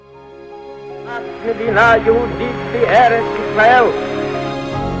A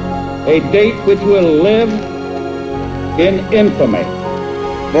date which will live in infamy.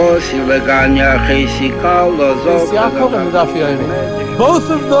 Both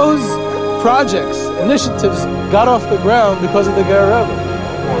of those projects, initiatives, got off the ground because of the Ger Rebbe.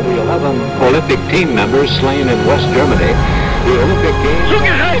 For the 11 Olympic team members slain in West Germany, the Olympic Games...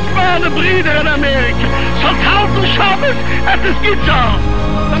 Zugerecht waren Brüder in Amerika. Schalthalten Shabbos, es ist getan.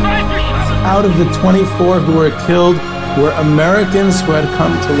 Out of the 24 who were killed were Americans who had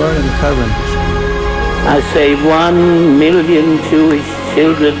come to learn in Hebron. I say 1 million Jewish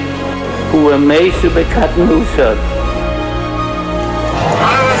children who were made to be cut loose.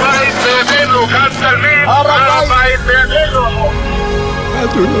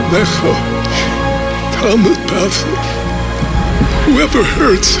 Whoever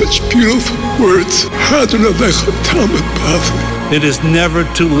heard such beautiful words? It is never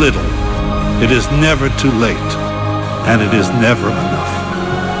too little, it is never too late, and it is never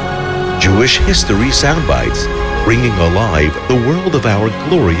enough. Jewish History Soundbites, bringing alive the world of our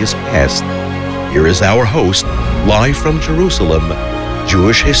glorious past. Here is our host, live from Jerusalem,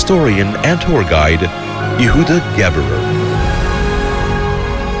 Jewish historian and tour guide, Yehuda Geberer.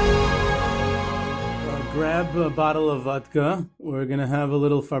 Grab a bottle of vodka. We're going to have a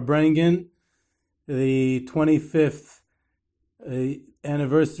little Farbrengen, the 25th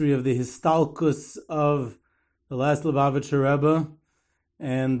anniversary of the Histalkus of the last Lubavitcher Rebbe,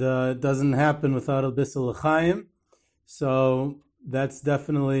 and it doesn't happen without a Bissel L'chaim. So that's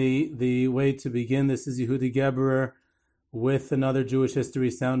definitely the way to begin. This is Yehuda Geberer with another Jewish History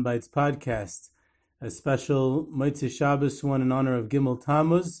Soundbites podcast, a special Motzei Shabbos one in honor of Gimel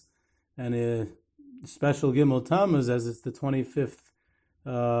Tammuz, and a special Gimel Tammuz as it's the 25th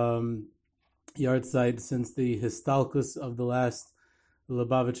yahrzeit since the Histalkus of the last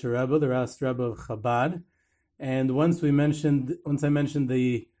Lubavitcher Rebbe, the last Rebbe of Chabad. And once I mentioned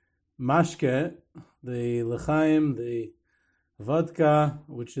the mashke, the l'chaim, the vodka,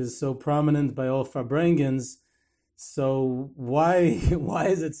 which is so prominent by all Farbrengens, so why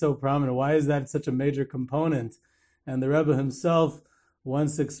is it so prominent? Why is that such a major component? And the Rebbe himself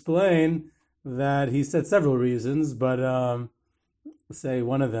once explained that he said several reasons, but say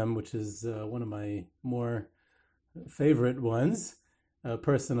one of them, which is one of my more favorite ones,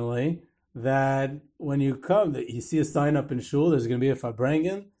 personally, that when you come, you see a sign up in shul, there's going to be a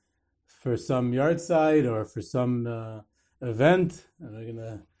Farbrengen for some yahrzeit or for some event, and we're going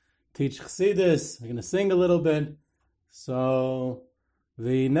to teach Chassidus, we're going to sing a little bit. So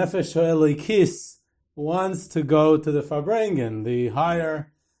the Nefesh Ha'elikis wants to go to the Farbrengen, the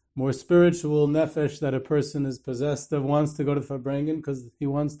higher, more spiritual nefesh that a person is possessed of wants to go to the Farbrengen because he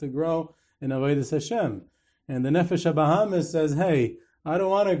wants to grow in Avodas Hashem. And the Nefesh HaBahamis says, hey, I don't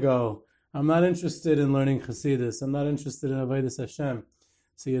want to go. I'm not interested in learning Chassidus. I'm not interested in Avodas Hashem.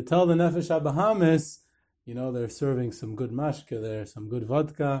 So you tell the Nefesh HaBahamis, they're serving some good mashke there, some good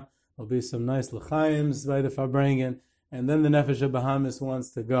vodka, there'll be some nice l'chaims by the Farbrengen, and then the Nefesh HaBahamis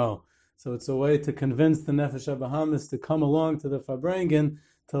wants to go. So it's a way to convince the Nefesh HaBahamis to come along to the Farbrengen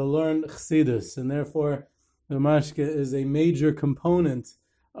to learn Chassidus, and therefore the mashke is a major component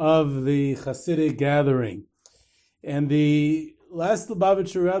of the Hasidic gathering. And the last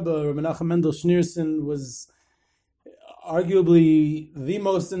Lubavitcher Rebbe, Rabbi Menachem Mendel Schneerson, was arguably the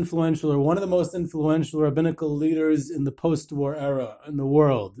most influential, or one of the most influential rabbinical leaders in the post-war era in the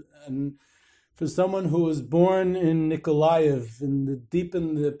world. And for someone who was born in Nikolaev, deep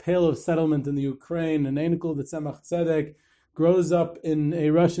in the Pale of Settlement in the Ukraine, and Einikul the Tzemach Tzedek, grows up in a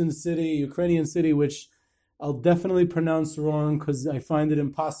Russian city, Ukrainian city, which I'll definitely pronounce wrong because I find it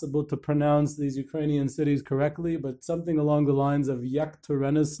impossible to pronounce these Ukrainian cities correctly, but something along the lines of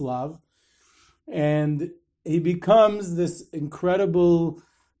Yekaterinslav. And he becomes this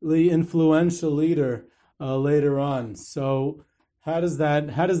incredibly influential leader later on. So how does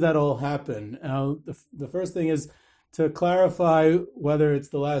that all happen? The first thing is to clarify whether it's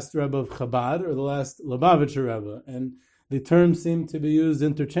the last Rebbe of Chabad or the last Lubavitcher Rebbe. And the terms seem to be used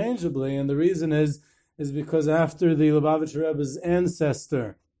interchangeably, and the reason is because after the Lubavitcher Rebbe's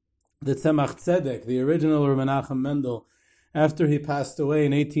ancestor, the Tzemach Tzedek, the original Rabbi Menachem Mendel, after he passed away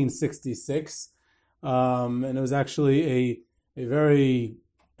in 1866, and it was actually a very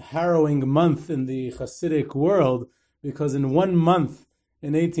harrowing month in the Hasidic world, because in 1 month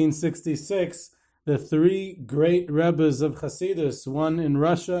in 1866, the 3 great Rebbes of Hasidus, one in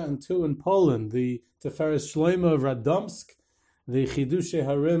Russia and 2 in Poland, the Tiferes Shlomo of Radomsk, the Chidushei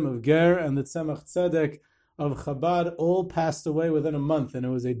Harim of Ger, and the Tzemach Tzedek of Chabad, all passed away within a month, and it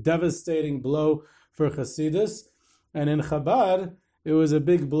was a devastating blow for Hasidus. And in Chabad, It was a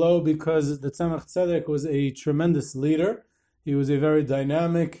big blow because the Tzemach Tzedek was a tremendous leader. He was a very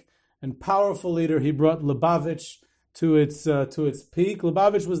dynamic and powerful leader. He brought Lubavitch to its peak.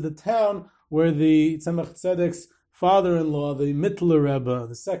 Lubavitch was the town where the Tzemach Tzedek's father-in-law, the Mittler Rebbe,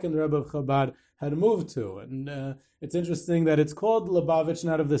 the second Rebbe of Chabad, had moved to. And it's interesting that it's called Lubavitch,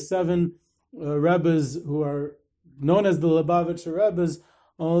 and out of the 7 Rebbes who are known as the Lubavitcher Rebbes,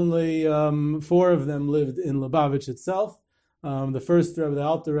 only 4 of them lived in Lubavitch itself. The first Rebbe, the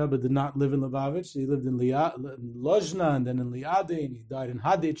Alter Rebbe, did not live in Lubavitch. He lived in Lozhna and then in Liadi, and he died in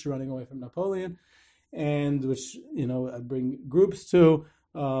Haditch, running away from Napoleon, and which, I bring groups to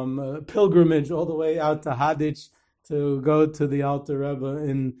a pilgrimage all the way out to Haditch to go to the Alter Rebbe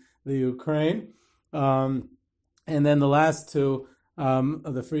in the Ukraine. And then the last 2,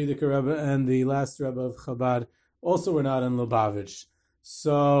 the Frierdiker Rebbe and the last Rebbe of Chabad, also were not in Lubavitch.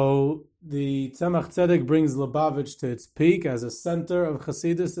 So the Tzemach Tzedek brings Lubavitch to its peak as a center of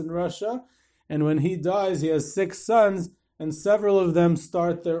Hasidus in Russia. And when he dies, he has 6 sons, and several of them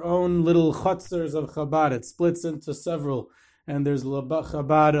start their own little chutzers of Chabad. It splits into several. And there's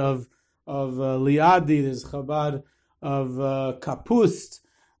Chabad of Liadi, there's Chabad of Kapust,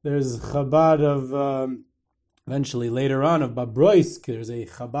 there's Chabad of, eventually later on, of Babroisk, there's a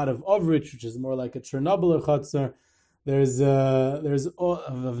Chabad of Ovrich, which is more like a Chernobyl chutzer. There's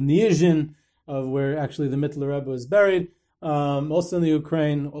of Nizhin, of where actually the Mittler Rebbe is buried, also in the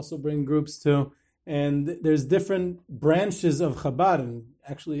Ukraine, also bring groups to. And there's different branches of Chabad, and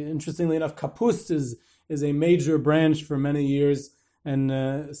actually, interestingly enough, Kapust is a major branch for many years, and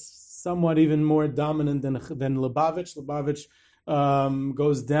somewhat even more dominant than Lubavitch. Lubavitch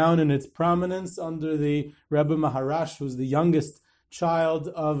goes down in its prominence under the Rebbe Maharash, who's the youngest child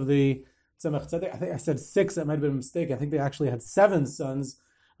of the Tzemach Tzedek. I think I said 6, that might have been a mistake. I think they actually had 7 sons,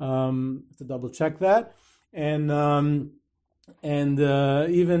 to double check that. And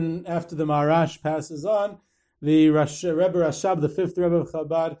even after the Maharash passes on, the Rebbe Rashab, the 5th Rebbe of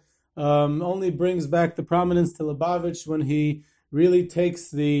Chabad, only brings back the prominence to Lubavitch when he really takes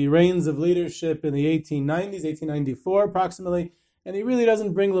the reins of leadership in the 1890s, 1894 approximately, and he really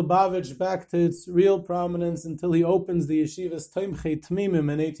doesn't bring Lubavitch back to its real prominence until he opens the yeshivas Tomchei Tmimim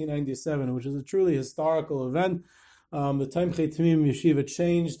in 1897, which is a truly historical event. The Tomchei Tmimim yeshiva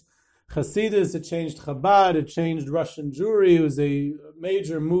changed Hasidus, it changed Chabad, it changed Russian Jewry. It was a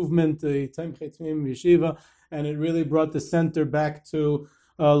major movement, the Tomchei Tmimim yeshiva, and it really brought the center back to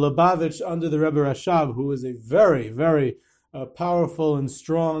Lubavitch under the Rebbe Rashab, who was a very, very powerful and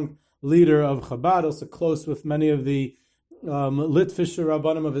strong leader of Chabad, also close with many of the Litvisher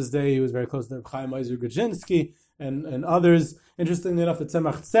Rabbanim of his day. He was very close to Chaim Ozer Grudzinski and others. Interestingly enough, the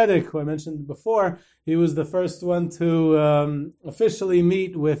Tzemach Tzedek, who I mentioned before, he was the first one to officially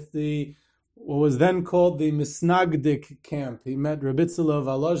meet with what was then called the Misnagdik camp. He met Rebbitzela of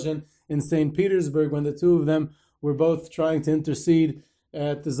Volozhin in St. Petersburg when the 2 of them were both trying to intercede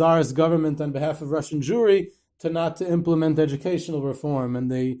at the Tsarist government on behalf of Russian Jewry to implement educational reform.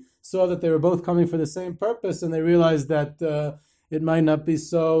 And they saw that they were both coming for the same purpose, and they realized that it might not be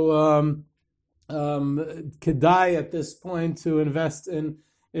so kedai at this point to invest in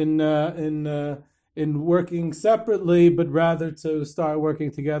working separately, but rather to start working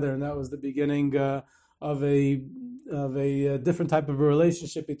together. And that was the beginning of a different type of a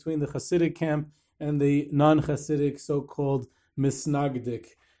relationship between the Hasidic camp and the non-Hasidic so-called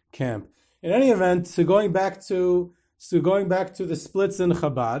Misnagdik camp. In any event, so going back to the splits in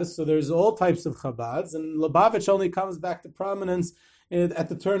Chabad, so there's all types of Chabads, and Lubavitch only comes back to prominence at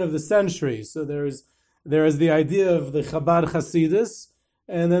the turn of the century. So there is the idea of the Chabad Hasidus,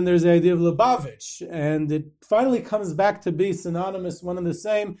 and then there's the idea of Lubavitch, and it finally comes back to be synonymous, one and the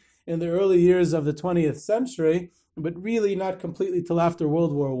same, in the early years of the 20th century, but really not completely till after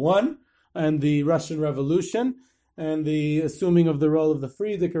World War I and the Russian Revolution, and the assuming of the role of the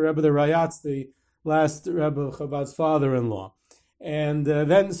Frierdiker Rebbe, the Rayatz, the last Rebbe of Chabad's father-in-law. And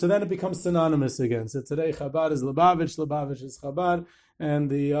then it becomes synonymous again. So today Chabad is Lubavitch, Lubavitch is Chabad, and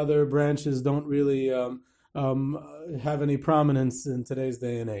the other branches don't really have any prominence in today's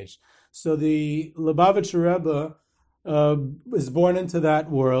day and age. So the Lubavitcher Rebbe is born into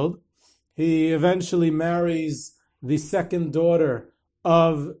that world. He eventually marries the second daughter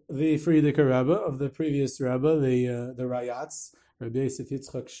of the Frierdiker Rebbe, of the previous Rebbe, the Rayatz, Rabbi Yosef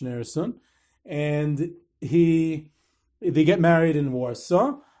Yitzchak Schneerson, and they get married in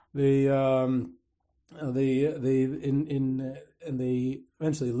Warsaw. They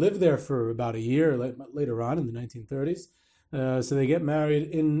eventually live there for about a year later on in the 1930s. So they get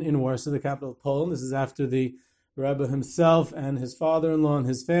married in Warsaw, the capital of Poland. This is after the Rebbe himself and his father-in-law and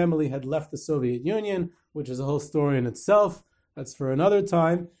his family had left the Soviet Union, which is a whole story in itself. that's for another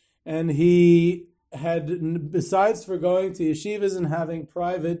time. And he had, besides for going to yeshivas and having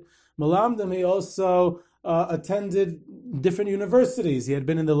private malamdim, he also attended different universities. He had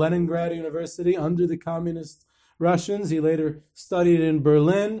been in the Leningrad University under the communist Russians. He later studied in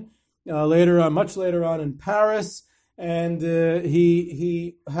Berlin, much later on in Paris, and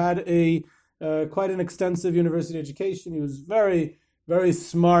he had a quite an extensive university education. He was very, very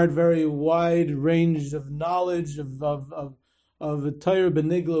smart, very wide range of knowledge of Torah,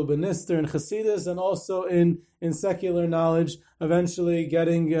 Beniglo, Benister, and Chassidus, and also in secular knowledge, eventually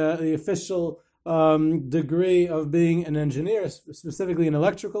getting the official degree of being an engineer, specifically an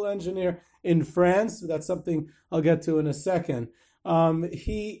electrical engineer in France. That's something I'll get to in a second.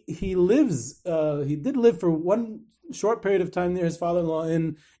 He did live for one short period of time near his father-in-law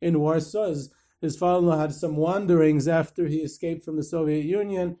in Warsaw. His father-in-law had some wanderings after he escaped from the Soviet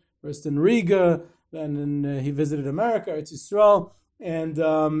Union, first in Riga, then he visited America, Eretz Yisrael,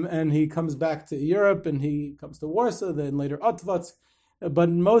 and he comes back to Europe, and he comes to Warsaw, then later Otvatsk. But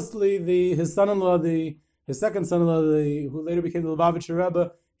mostly his son-in-law, his second son-in-law, who later became the Lubavitcher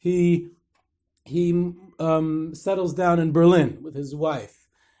Rebbe, he settles down in Berlin with his wife,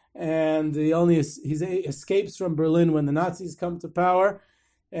 and he escapes from Berlin when the Nazis come to power,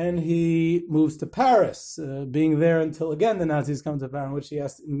 and he moves to Paris, being there until again the Nazis come to power, in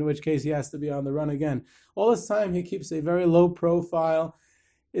which case he has to be on the run again. All this time he keeps a very low profile.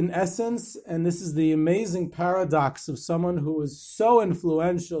 In essence, and this is the amazing paradox of someone who was so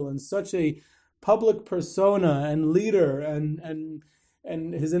influential and such a public persona and leader, and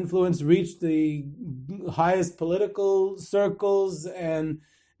his influence reached the highest political circles and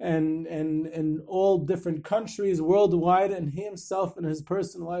all different countries worldwide, and he himself in his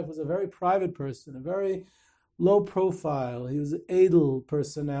personal life was a very private person, a very low profile. He was an edel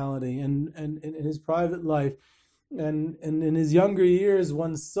personality and in his private life. And in his younger years,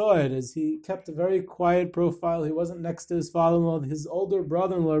 one saw it as he kept a very quiet profile. He wasn't next to his father-in-law. His older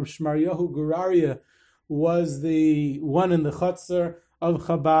brother-in-law, Shmaryahu Guraria, was the one in the Chutzner of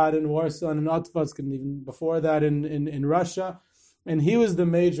Chabad in Warsaw and in Otvatsk, and even before that in Russia. And he was the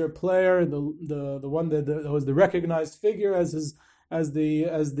major player, the one that was the recognized figure as the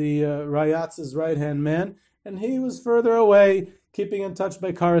Rayatz's right-hand man. And he was further away, keeping in touch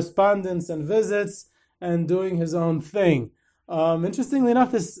by correspondence and visits, and doing his own thing. Interestingly enough,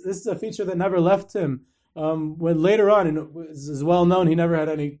 this is a feature that never left him. When later on, and it is well known, he never had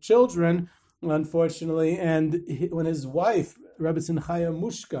any children, unfortunately. And when his wife, Rebbetzin Chaya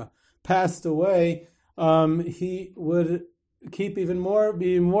Mushka, passed away, he would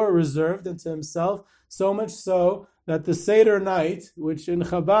be more reserved into himself. So much so that the Seder night, which in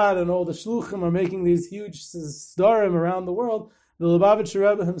Chabad and all the shluchim are making these huge sdarim around the world, the Lubavitcher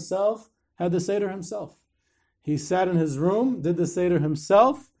Rebbe himself had the Seder himself. He sat in his room, did the Seder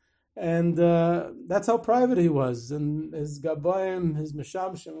himself, and that's how private he was. And his Gabayim, his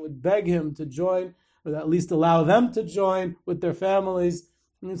Meshamshim would beg him to join, or at least allow them to join with their families.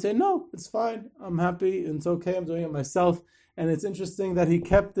 And he'd say, no, it's fine, I'm happy, it's okay, I'm doing it myself. And it's interesting that he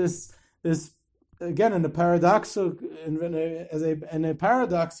kept this again, in a paradox,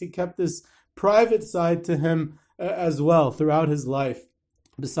 he kept this private side to him as well throughout his life,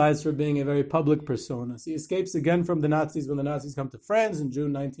 besides for being a very public persona. So he escapes again from the Nazis when the Nazis come to France in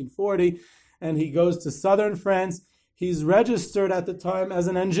June 1940, and he goes to southern France. He's registered at the time as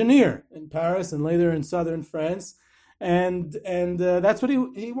an engineer in Paris and later in southern France, and that's what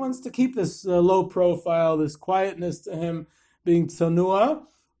he wants to keep, this low profile, this quietness to him, being tzanua.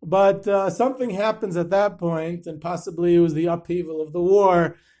 But something happens at that point, and possibly it was the upheaval of the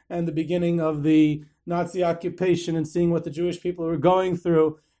war and the beginning of the Nazi occupation, and seeing what the Jewish people were going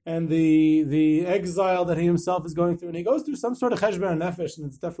through, and the exile that he himself is going through. And he goes through some sort of cheshbon nefesh, and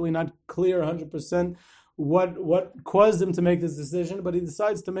it's definitely not clear 100% what caused him to make this decision, but he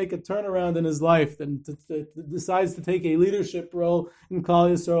decides to make a turnaround in his life, and decides to take a leadership role in Klal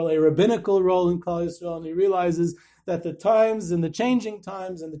Yisrael, a rabbinical role in Klal Yisrael, and he realizes that the times and the changing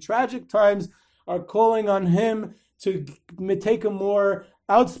times and the tragic times are calling on him to take a more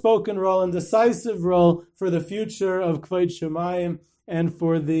outspoken role and decisive role for the future of Kvod Shemayim and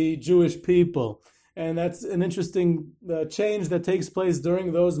for the Jewish people. And that's an interesting change that takes place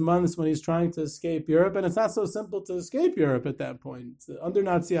during those months when he's trying to escape Europe. And it's not so simple to escape Europe at that point. It's under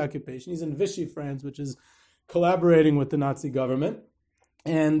Nazi occupation. He's in Vichy, France, which is collaborating with the Nazi government.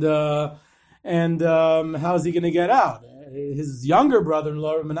 And how's he going to get out? His younger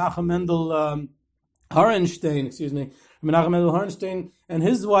brother-in-law, Menachem Mendel Horenstein, and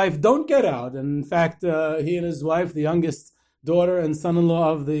his wife don't get out. And in fact, he and his wife, the youngest daughter and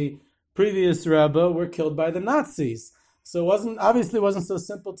son-in-law of the previous Rebbe, were killed by the Nazis. So it wasn't so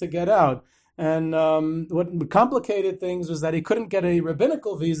simple to get out. And what complicated things was that he couldn't get a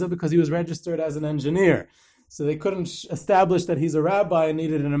rabbinical visa because he was registered as an engineer. So they couldn't establish that he's a rabbi and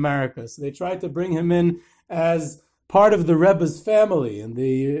needed in America. So they tried to bring him in as part of the Rebbe's family. And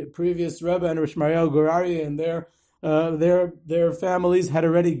the previous Rebbe and Rosh Mariel Gurari and their families had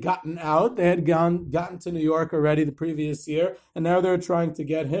already gotten out. They had gotten to New York already the previous year, and now they're trying to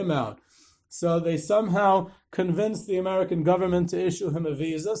get him out. So they somehow convinced the American government to issue him a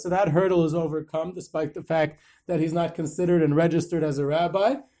visa. So that hurdle is overcome, despite the fact that he's not considered and registered as a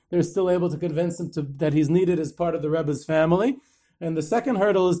rabbi. They're still able to convince him that he's needed as part of the Rebbe's family. And the second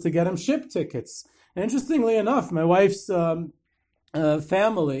hurdle is to get him ship tickets. And interestingly enough, my wife's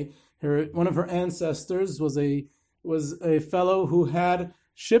family, one of her ancestors was a fellow who had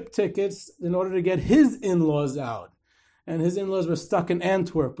ship tickets in order to get his in-laws out. And his in-laws were stuck in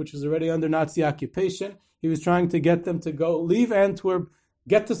Antwerp, which was already under Nazi occupation. He was trying to get them to go leave Antwerp,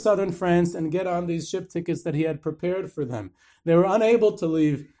 get to southern France, and get on these ship tickets that he had prepared for them. They were unable to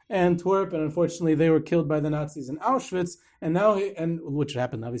leave Antwerp, and unfortunately they were killed by the Nazis in Auschwitz, which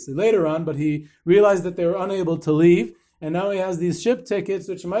happened obviously later on, but he realized that they were unable to leave, and now he has these ship tickets,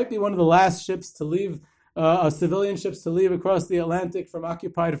 which might be one of the last ships to leave, civilian ships to leave across the Atlantic from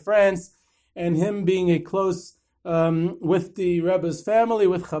occupied France, and him being a close with the Rebbe's family,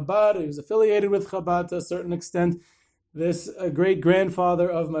 with Chabad. He was affiliated with Chabad to a certain extent. This great-grandfather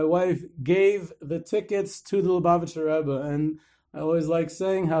of my wife gave the tickets to the Lubavitcher Rebbe, and I always like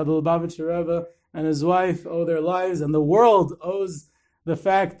saying how the Lubavitcher Rebbe and his wife owe their lives, and the world owes the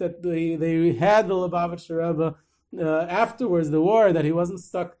fact that they had the Lubavitcher Rebbe afterwards, the war, that he wasn't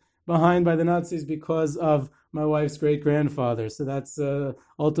stuck behind by the Nazis because of my wife's great-grandfather. So that's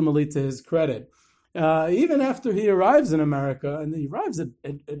ultimately to his credit. Even after he arrives in America, and he arrives at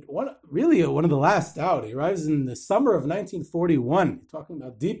one of the last out. He arrives in the summer of 1941, talking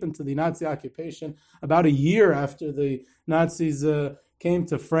about deep into the Nazi occupation, about a year after the Nazis came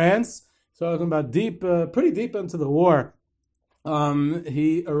to France, talking about pretty deep into the war.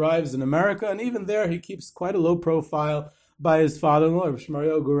 He arrives in America, and even there he keeps quite a low profile by his father-in-law. Rosh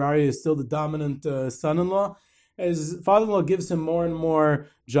Mariel Gurari is still the dominant son-in-law. His father-in-law gives him more and more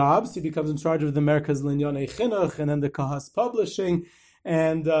jobs. He becomes in charge of the Merkaz L'Inyonei Chinuch and then the Kahas Publishing.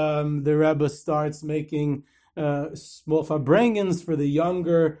 And the Rebbe starts making small farbrengens for the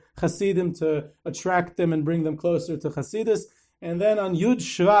younger Hasidim to attract them and bring them closer to Hasidus. And then on Yud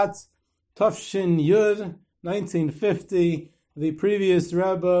Shvat, Tafshin Yud, 1950, the previous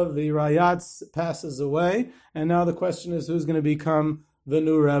Rebbe, the Rayatz, passes away. And now the question is, who's going to become the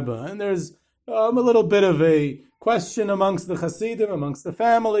new Rebbe? And there's a little bit of a question amongst the Hasidim, amongst the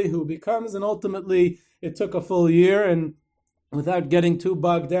family, who becomes, and ultimately it took a full year, and without getting too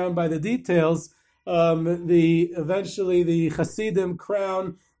bogged down by the details, eventually the Hasidim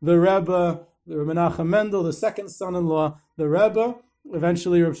crown the Rebbe, the Menachem Mendel, the second son-in-law, the Rebbe.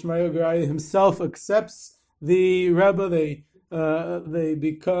 Eventually Reb Shmaya Gurari himself accepts the Rebbe. He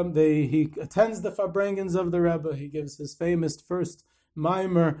attends the farbrengens of the Rebbe. He gives his famous first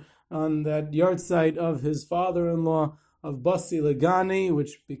mimer on that yahrzeit of his father-in-law, of Basi Legani,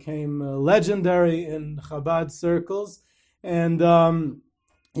 which became legendary in Chabad circles. And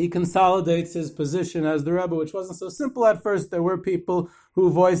he consolidates his position as the Rebbe, which wasn't so simple at first. There were people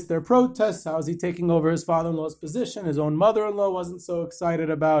who voiced their protests. How is he taking over his father-in-law's position? His own mother-in-law wasn't so excited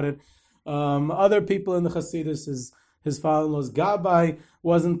about it. Other people in the Hasidus, his father-in-law's Gabbai,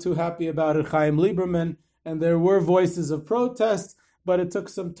 wasn't too happy about it, Chaim Lieberman. And there were voices of protest, but it took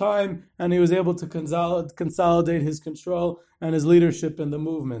some time, and he was able to consolidate his control and his leadership in the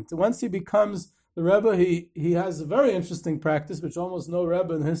movement. Once he becomes the Rebbe, he has a very interesting practice, which almost no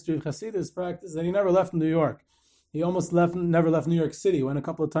Rebbe in the history of Hasidus practice, that he never left New York. He almost never left New York City. Went a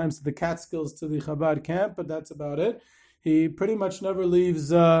couple of times to the Catskills to the Chabad camp, but that's about it. He pretty much never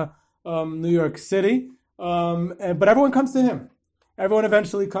leaves New York City, but everyone comes to him. Everyone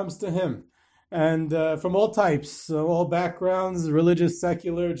eventually comes to him. And from all types, all backgrounds, religious,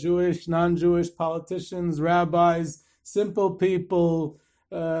 secular, Jewish, non-Jewish, politicians, rabbis, simple people,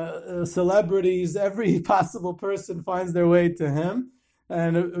 celebrities, every possible person finds their way to him.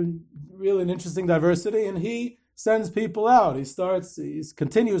 And really an interesting diversity. And he sends people out. He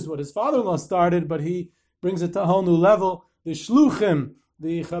continues what his father-in-law started, but he brings it to a whole new level. The Shluchim,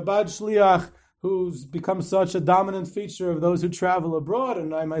 the Chabad Shliach, who's become such a dominant feature of those who travel abroad,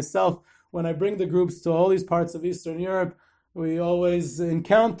 and I myself, when I bring the groups to all these parts of Eastern Europe, we always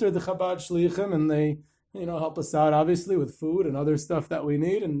encounter the Chabad Shlichim, and they, help us out, obviously, with food and other stuff that we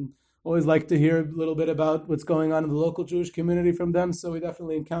need, and always like to hear a little bit about what's going on in the local Jewish community from them, so we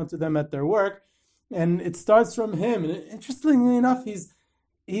definitely encounter them at their work. And it starts from him. And interestingly enough,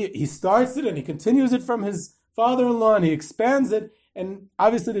 he starts it and he continues it from his father-in-law, and he expands it. And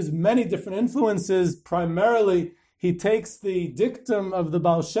obviously there's many different influences. Primarily, he takes the dictum of the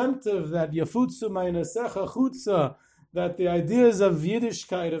Baal Shem Tov that Yafutzu Ma'inasecha Chutza, that the ideas of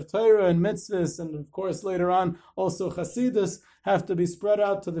Yiddishkeit, of Torah and mitzvahs, and of course later on also Hasidus, have to be spread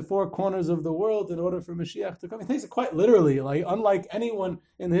out to the four corners of the world in order for Mashiach to come. He takes it quite literally, like unlike anyone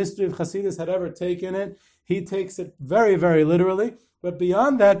in the history of Hasidus had ever taken it. He takes it very, very literally. But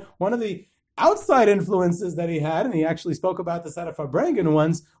beyond that, one of the outside influences that he had, and he actually spoke about this at a Farbrengen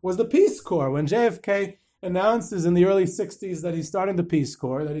once, was the Peace Corps. When JFK announces in the early 60s that he's starting the Peace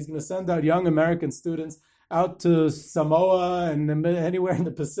Corps, that he's going to send out young American students out to Samoa and anywhere in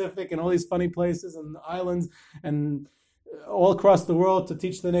the Pacific and all these funny places and islands and all across the world to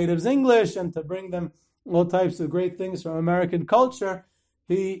teach the natives English and to bring them all types of great things from American culture.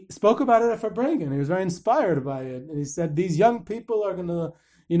 He spoke about it at Farbrengen. He was very inspired by it. And he said, these young people are going to,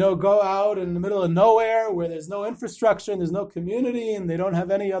 go out in the middle of nowhere where there's no infrastructure and there's no community and they don't have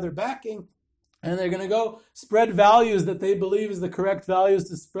any other backing. And they're going to go spread values that they believe is the correct values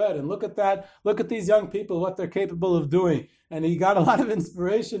to spread. And look at that. Look at these young people, what they're capable of doing. And he got a lot of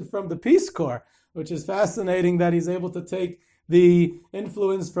inspiration from the Peace Corps, which is fascinating that he's able to take the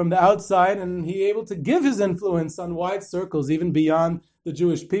influence from the outside and he's able to give his influence on wide circles, even beyond the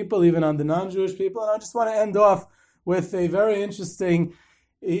Jewish people, even on the non-Jewish people. And I just want to end off with a very interesting,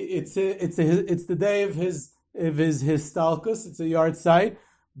 it's the day of his Histalkus. It's a yard site,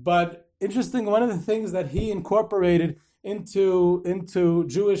 but interesting, one of the things that he incorporated into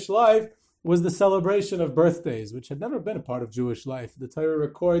Jewish life was the celebration of birthdays, which had never been a part of Jewish life. The Torah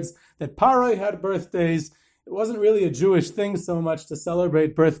records that Paroi had birthdays. It wasn't really a Jewish thing so much to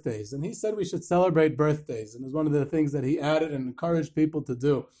celebrate birthdays. And he said we should celebrate birthdays. And it was one of the things that he added and encouraged people to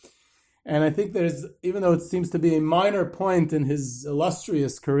do. And I think even though it seems to be a minor point in his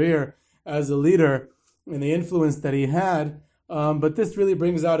illustrious career as a leader and the influence that he had, but this really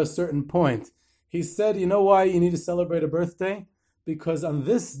brings out a certain point. He said, you know why you need to celebrate a birthday? Because on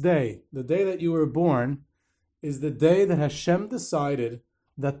this day, the day that you were born, is the day that Hashem decided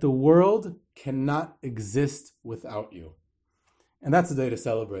that the world cannot exist without you. And that's a day to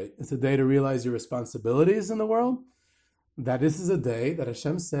celebrate. It's a day to realize your responsibilities in the world. That this is a day that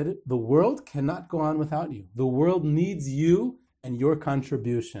Hashem said, the world cannot go on without you. The world needs you and your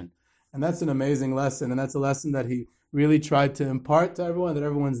contribution. And that's an amazing lesson. And that's a lesson that he really tried to impart to everyone, that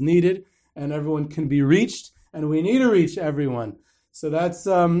everyone's needed and everyone can be reached, and we need to reach everyone. So that's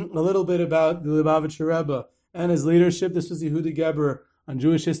a little bit about the Lubavitcher Rebbe and his leadership. This was Yehuda Geber on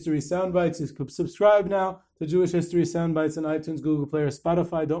Jewish History Soundbites. You can subscribe now to Jewish History Soundbites on iTunes, Google Play, or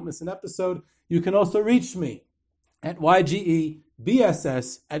Spotify. Don't miss an episode. You can also reach me at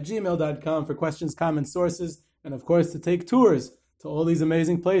ygebss@gmail.com for questions, comments, sources, and of course to take tours to all these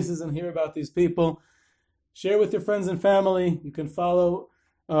amazing places and hear about these people. Share with your friends and family. You can follow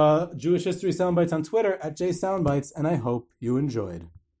Jewish History Soundbites on Twitter at JSoundbites, and I hope you enjoyed.